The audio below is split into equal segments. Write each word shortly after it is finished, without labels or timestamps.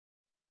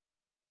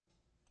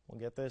Well,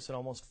 get this, an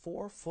almost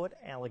 4-foot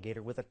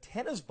alligator with a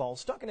tennis ball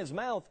stuck in his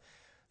mouth,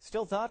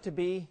 still thought to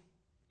be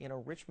in a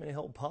Richmond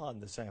Hill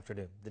pond this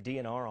afternoon. The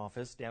DNR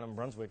office down in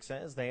Brunswick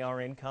says they are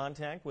in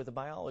contact with a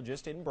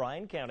biologist in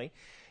Bryan County,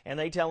 and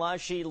they tell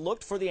us she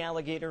looked for the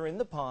alligator in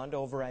the pond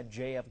over at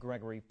J.F.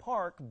 Gregory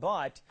Park,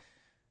 but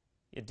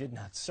it did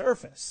not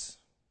surface.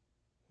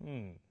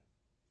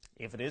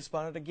 If it is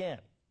spotted again,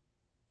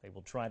 they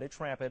will try to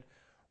trap it,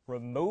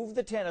 remove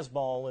the tennis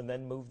ball, and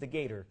then move the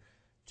gator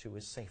to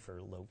a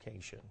safer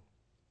location.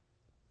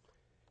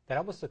 That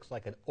almost looks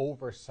like an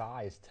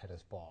oversized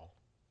tennis ball,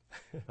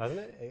 doesn't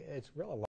it? It's really